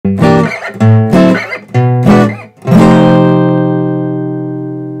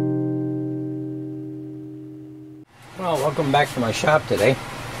to my shop today.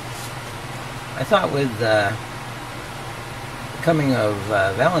 I thought with the coming of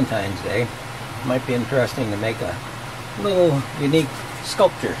Valentine's Day, it might be interesting to make a little unique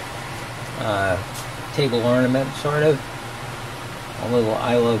sculpture. Table ornament, sort of. A little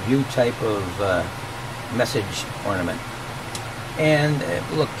I love you type of message ornament. And it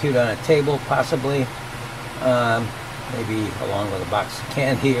would look cute on a table, possibly. Maybe along with a box of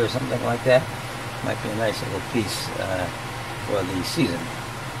candy or something like that. Might be a nice little piece for the season.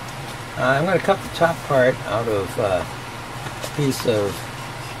 I'm going to cut the top part out of a piece of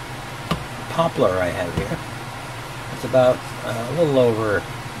poplar I have here. It's about a little over,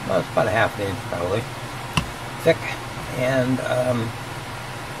 well, it's about a half an inch probably, thick. And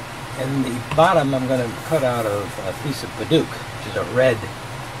in the bottom I'm going to cut out of a piece of padauk, which is a red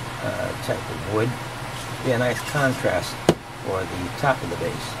type of wood. Be a nice contrast for the top of the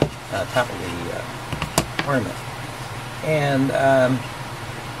base, top of the ornament. And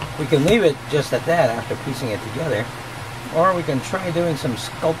we can leave it just at that after piecing it together, or we can try doing some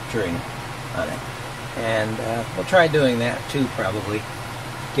sculpturing on it. And we'll try doing that too, probably.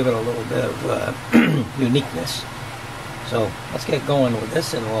 Give it a little bit of uniqueness. So let's get going with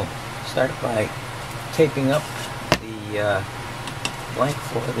this, and we'll start by taping up the blank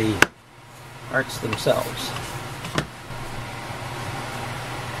for the hearts themselves.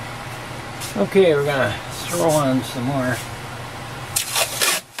 Okay, we're going to throw on some more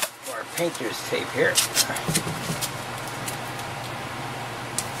painter's tape here.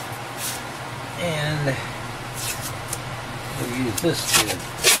 And we'll use this to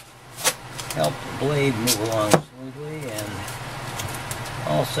help the blade move along smoothly, and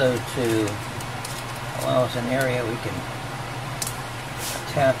also to allow us an area we can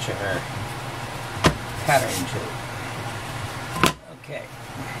attach our pattern to. Okay.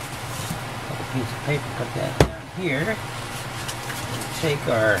 Put a piece of paper, put that down here. And take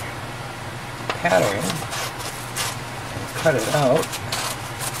our pattern and cut it out.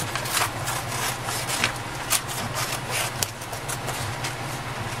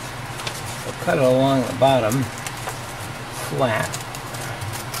 We'll cut it along the bottom flat,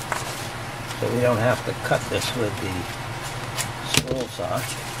 so we don't have to cut this with the scroll saw.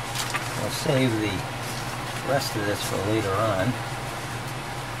 We'll save the rest of this for later on.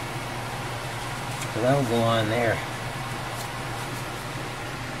 So that'll go on there.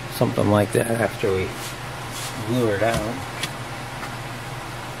 Something like that after we glue her down.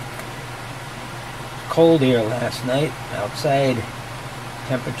 Cold here last night. Outside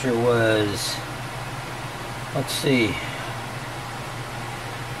temperature was, let's see, I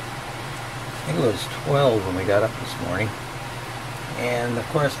think it was 12 when we got up this morning. And of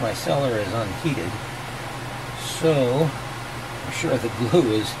course my cellar is unheated, so I'm sure the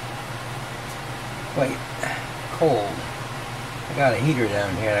glue is quite cold. I got a heater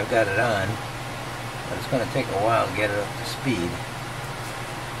down here and I've got it on, but it's going to take a while to get it up to speed.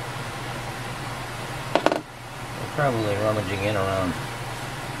 We're probably rummaging in around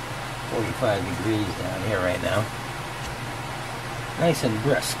 45 degrees down here right now. Nice and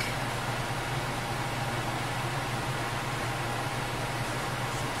brisk.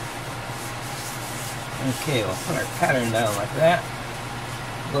 Okay, we'll put our pattern down like that.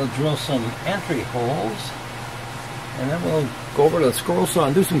 We'll drill some entry holes, and then we'll go over to the scroll saw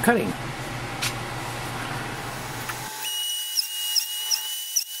and do some cutting.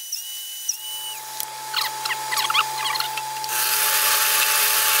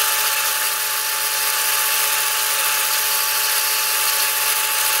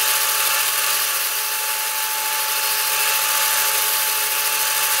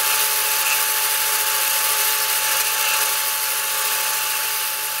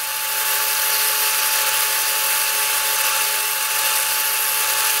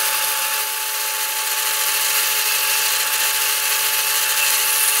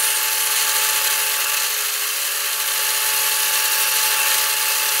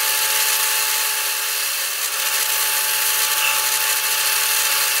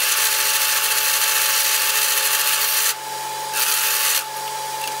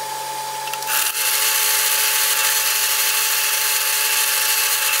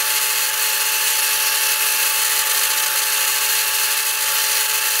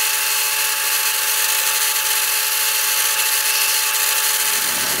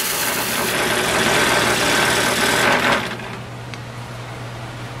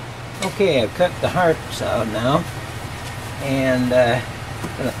 Okay, I've cut the hearts out now, and I'm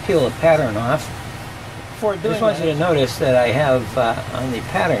going to peel the pattern off. Before doing I just want you to notice that I have on the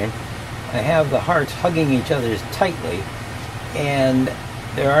pattern, I have the hearts hugging each other tightly, and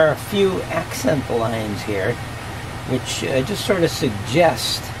there are a few accent lines here which just sort of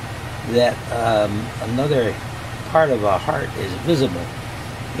suggests that another part of a heart is visible.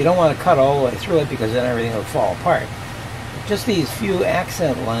 You don't want to cut all the way through it because then everything will fall apart. Just these few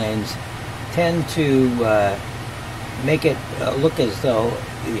accent lines tend to make it look as though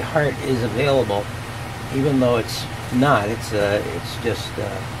the heart is available, even though it's not. It's just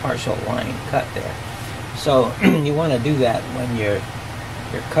a partial line cut there. So you want to do that when you're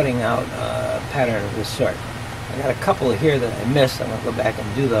cutting out a pattern of this sort. I got a couple here that I missed. I'm going to go back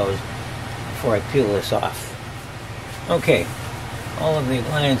and do those before I peel this off. Okay, all of the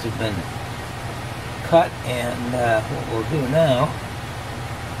lines have been cut, and what we'll do now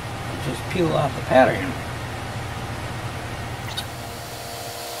is just peel off the pattern.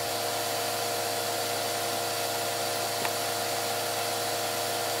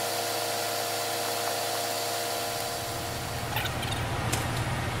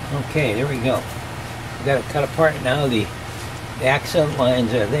 Okay, there we go. We've got it cut apart now. The accent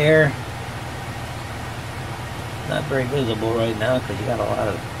lines are there. Not very visible right now because you got a lot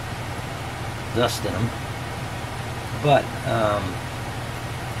of dust in them. But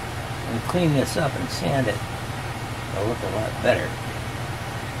when you clean this up and sand it, it'll look a lot better.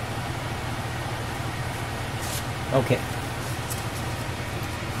 Okay.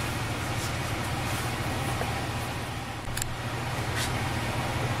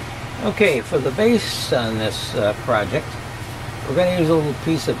 Okay, for the base on this project, we're going to use a little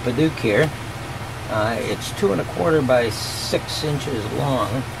piece of Paduke here. It's 2 1/4 by 6 inches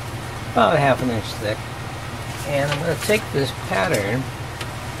long, about 1/2 inch thick. And I'm going to take this pattern.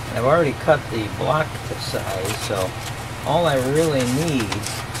 I've already cut the block to size, so all I really need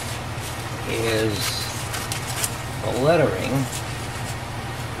is the lettering.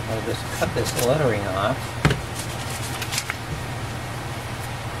 I'll just cut this lettering off.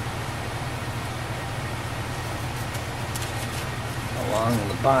 Along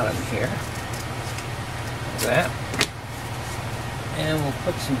the bottom here, like that, and we'll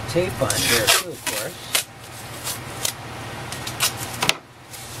put some tape on here too, of course.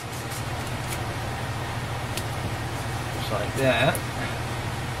 Just like that,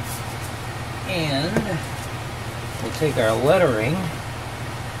 and we'll take our lettering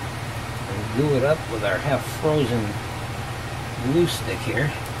and glue it up with our half-frozen glue stick here.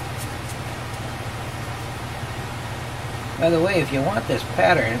 By the way, if you want this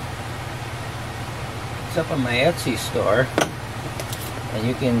pattern, it's up on my Etsy store, and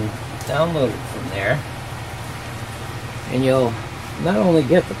you can download it from there. And you'll not only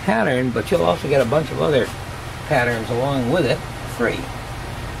get the pattern, but you'll also get a bunch of other patterns along with it free.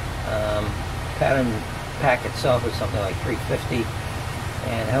 Pattern pack itself is something like $3.50,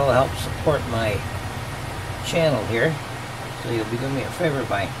 and it'll help support my channel here. So you'll be doing me a favor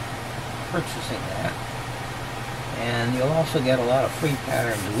by purchasing that. And you'll also get a lot of free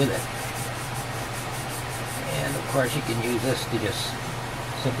patterns with it. And of course you can use this to just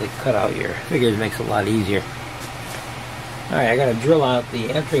simply cut out your figures. Makes it a lot easier. Alright, I gotta drill out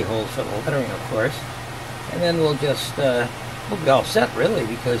the entry holes for the lettering, of course. And then we'll just, we'll be all set really,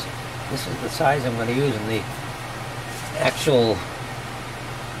 because this is the size I'm going to use, and the actual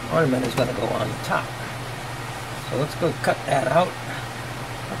ornament is going to go on the top. So let's go cut that out.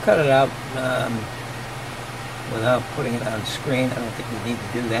 I'll cut it out without putting it on screen. I don't think we need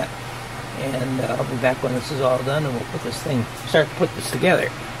to do that. And I'll be back when this is all done, and we'll put this thing, start to put this together.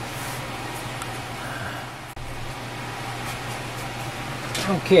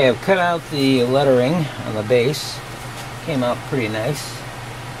 Okay, I've cut out the lettering on the base. Came out pretty nice.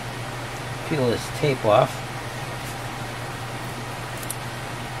 Peel this tape off.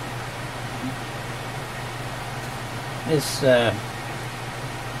 This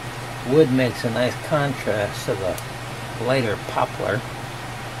wood makes a nice contrast to the lighter poplar.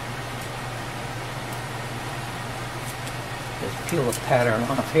 Just peel the pattern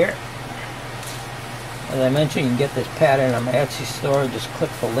off here. As I mentioned, you can get this pattern on my Etsy store. Just click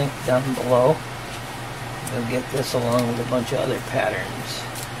the link down below. You'll get this along with a bunch of other patterns.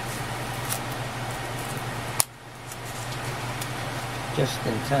 Just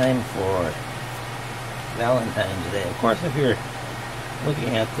in time for Valentine's Day. Of course, if you're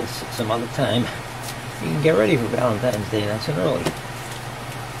looking at this at some other time, you can get ready for Valentine's Day nice and early.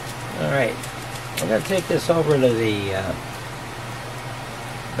 Alright, we're going to take this over to the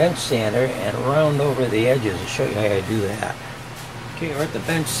bench sander and round over the edges to show you how I do that. Okay, we're at the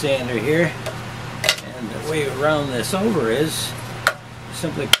bench sander here, and the way you round this over is you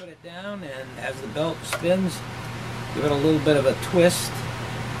simply put it down, and as the belt spins, give it a little bit of a twist,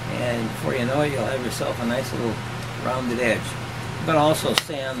 and before you know it, you'll have yourself a nice little rounded edge. But also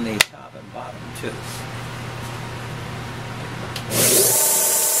sand the top and bottom too.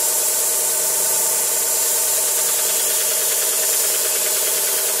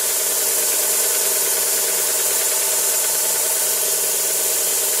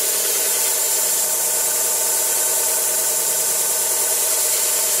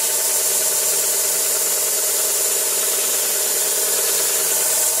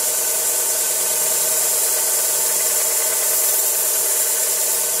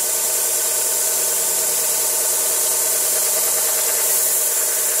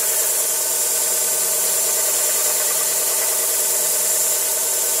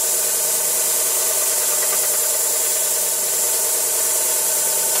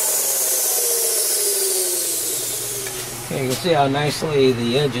 Okay, you can see how nicely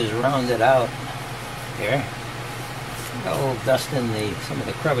the edge is rounded out here. Got a little dust in some of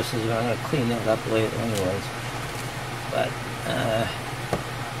the crevices, but I'm going to clean that up later anyways. But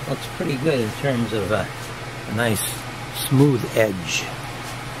looks pretty good in terms of a nice smooth edge.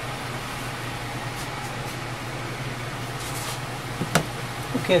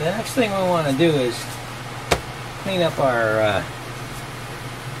 Okay, the next thing we want to do is clean up our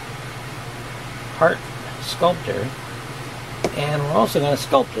heart sculptor, and we're also going to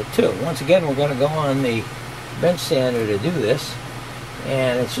sculpt it too. Once again, we're going to go on the bench sander to do this,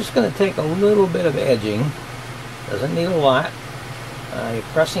 and it's just going to take a little bit of edging. Doesn't need a lot. You're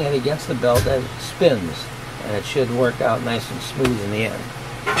pressing it against the belt as it spins, and it should work out nice and smooth in the end.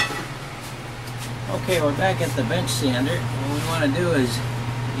 Okay, we're back at the bench sander. What we want to do is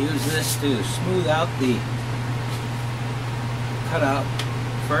use this to smooth out the cutout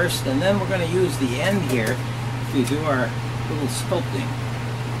first, and then we're going to use the end here to do our little sculpting.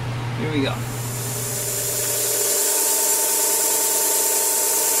 Here we go.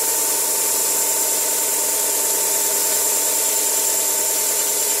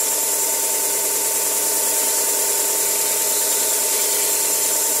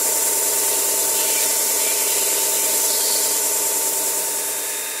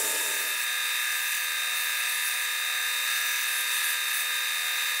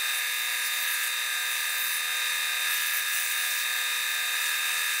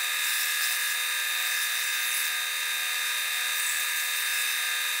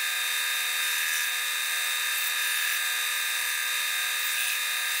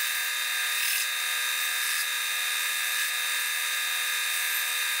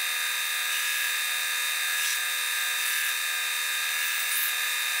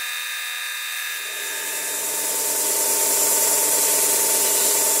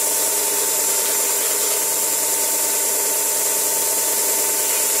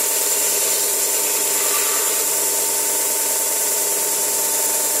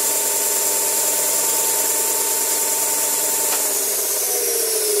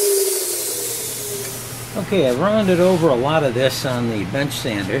 Okay, I've rounded over a lot of this on the bench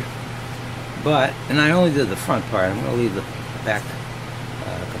sander, and I only did the front part. I'm going to leave the back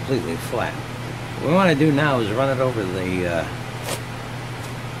completely flat. What we want to do now is run it over the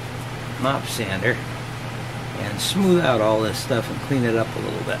mop sander and smooth out all this stuff and clean it up a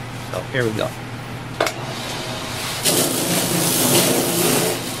little bit. So here we go.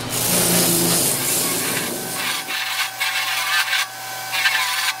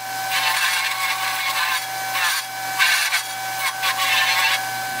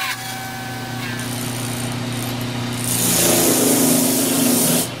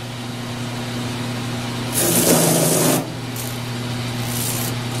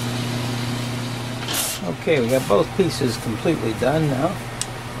 Okay, we got both pieces completely done now.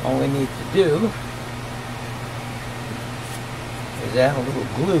 All we need to do is add a little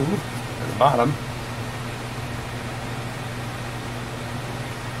glue to the bottom.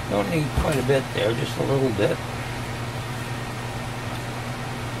 Don't need quite a bit there, just a little bit.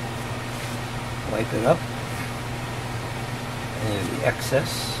 Wipe it up, and the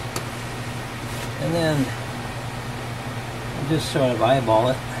excess, and then just sort of eyeball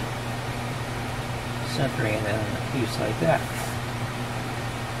it, centering it in a piece like that.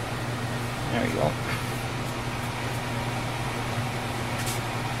 There you go.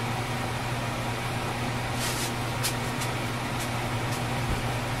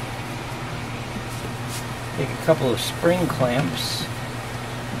 Take a couple of spring clamps .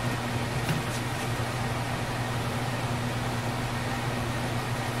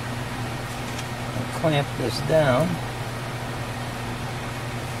 Clamp this down,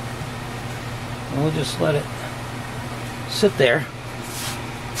 and we'll just let it sit there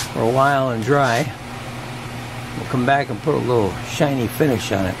for a while and dry. We'll come back and put a little shiny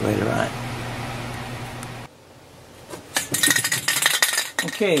finish on it later on.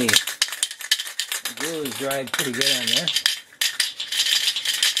 Okay, the glue is dried pretty good on there.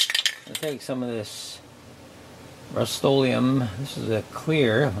 I'll take some of this Rust-Oleum. This is a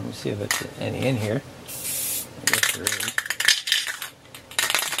clear. Let me see if it's any in here. I guess there is.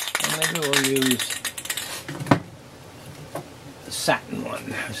 And maybe we'll use the satin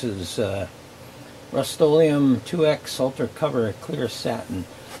one. This is Rust-Oleum 2X Ultra Cover Clear Satin.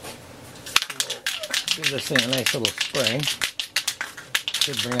 Give this thing a nice little spray.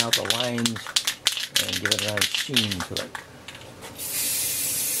 Should bring out the lines and give it a nice sheen to it.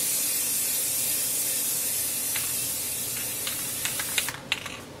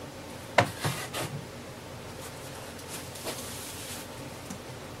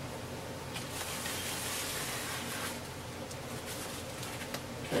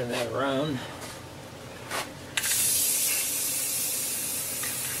 Turn that around.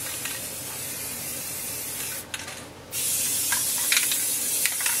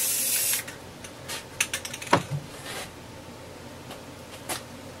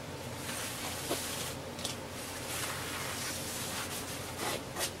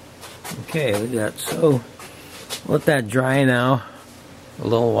 Okay, look at that. So let that dry now a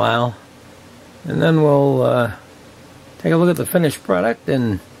little while, and then we'll take a look at the finished product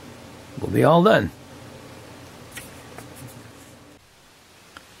and we'll be all done.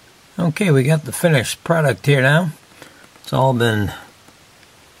 Okay, we got the finished product here now. It's all been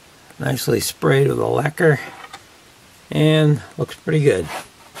nicely sprayed with a lacquer and looks pretty good.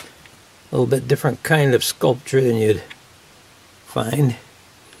 A little bit different kind of sculpture than you'd find.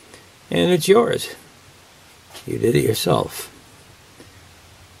 And it's yours. You did it yourself.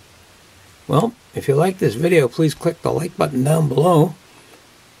 Well, if you like this video, please click the like button down below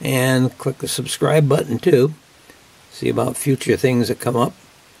and click the subscribe button too. See about future things that come up.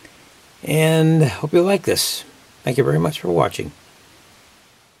 And hope you like this. Thank you very much for watching.